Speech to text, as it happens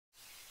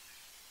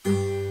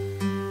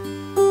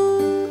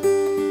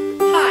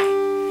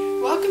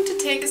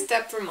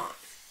Step Vermont.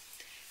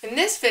 In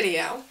this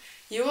video,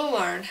 you will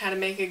learn how to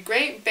make a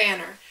great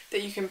banner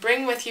that you can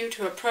bring with you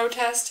to a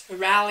protest, a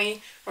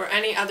rally, or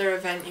any other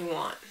event you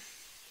want.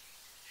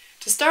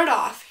 To start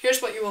off,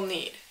 here's what you will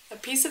need: a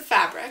piece of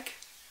fabric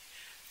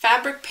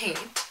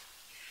paint,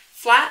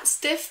 flat,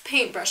 stiff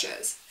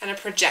paintbrushes, and a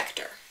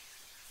projector.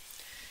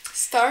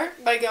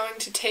 Start by going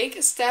to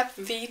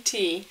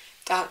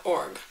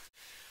takeastepvt.org.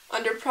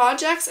 Under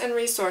Projects and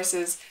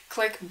Resources,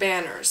 click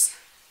Banners.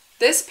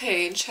 This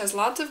page has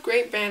lots of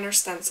great banner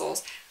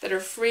stencils that are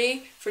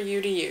free for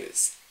you to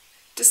use.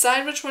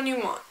 Decide which one you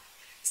want.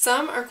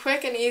 Some are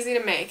quick and easy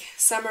to make,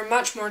 some are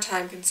much more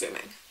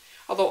time-consuming,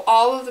 although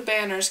all of the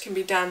banners can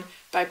be done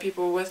by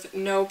people with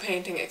no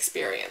painting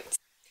experience.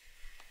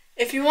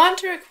 If you want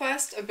to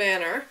request a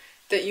banner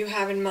that you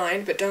have in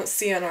mind but don't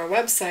see on our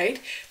website,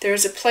 there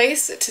is a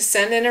place to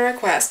send in a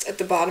request at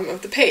the bottom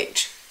of the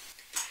page.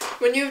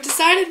 When you have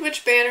decided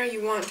which banner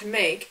you want to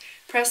make,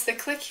 press the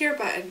Click Here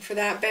button for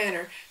that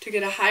banner to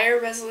get a higher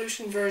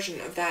resolution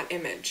version of that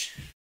image.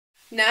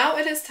 Now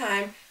it is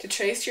time to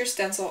trace your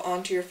stencil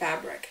onto your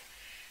fabric.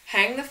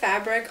 Hang the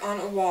fabric on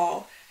a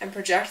wall and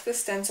project the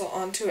stencil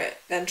onto it,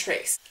 then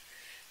trace.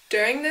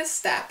 During this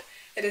step,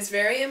 it is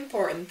very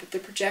important that the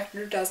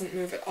projector doesn't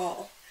move at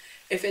all.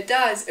 If it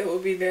does, it will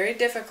be very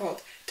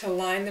difficult to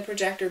line the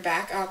projector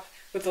back up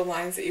with the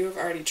lines that you have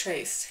already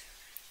traced.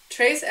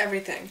 Trace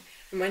everything,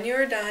 and when you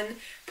are done,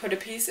 put a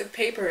piece of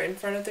paper in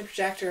front of the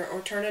projector or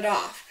turn it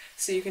off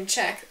so you can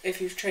check if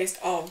you've traced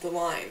all of the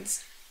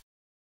lines.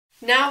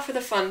 Now for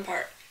the fun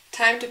part,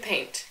 time to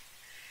paint.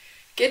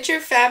 Get your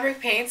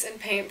fabric paints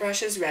and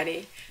paintbrushes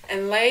ready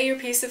and lay your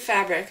piece of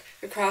fabric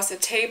across a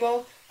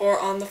table or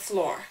on the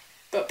floor,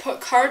 but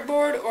put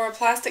cardboard or a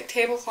plastic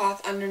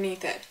tablecloth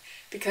underneath it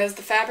because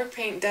the fabric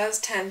paint does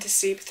tend to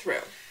seep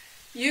through.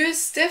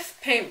 Use stiff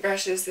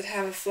paintbrushes that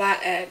have a flat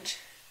edge.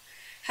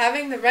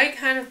 Having the right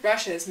kind of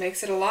brushes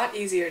makes it a lot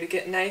easier to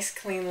get nice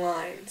clean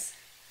lines.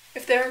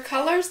 If there are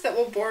colors that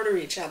will border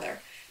each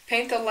other,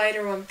 paint the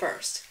lighter one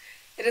first.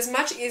 It is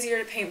much easier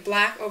to paint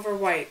black over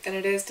white than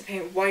it is to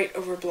paint white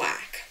over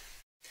black.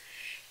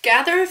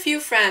 Gather a few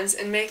friends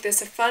and make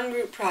this a fun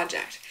group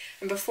project,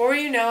 and before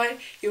you know it,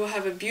 you will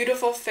have a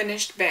beautiful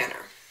finished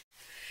banner.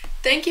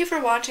 Thank you for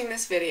watching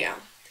this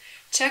video.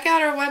 Check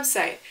out our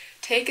website,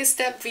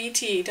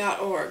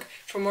 takeastepvt.org,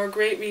 for more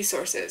great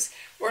resources,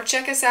 or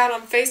check us out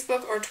on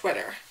Facebook or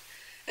Twitter.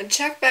 And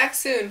check back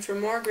soon for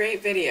more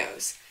great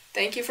videos.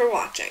 Thank you for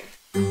watching.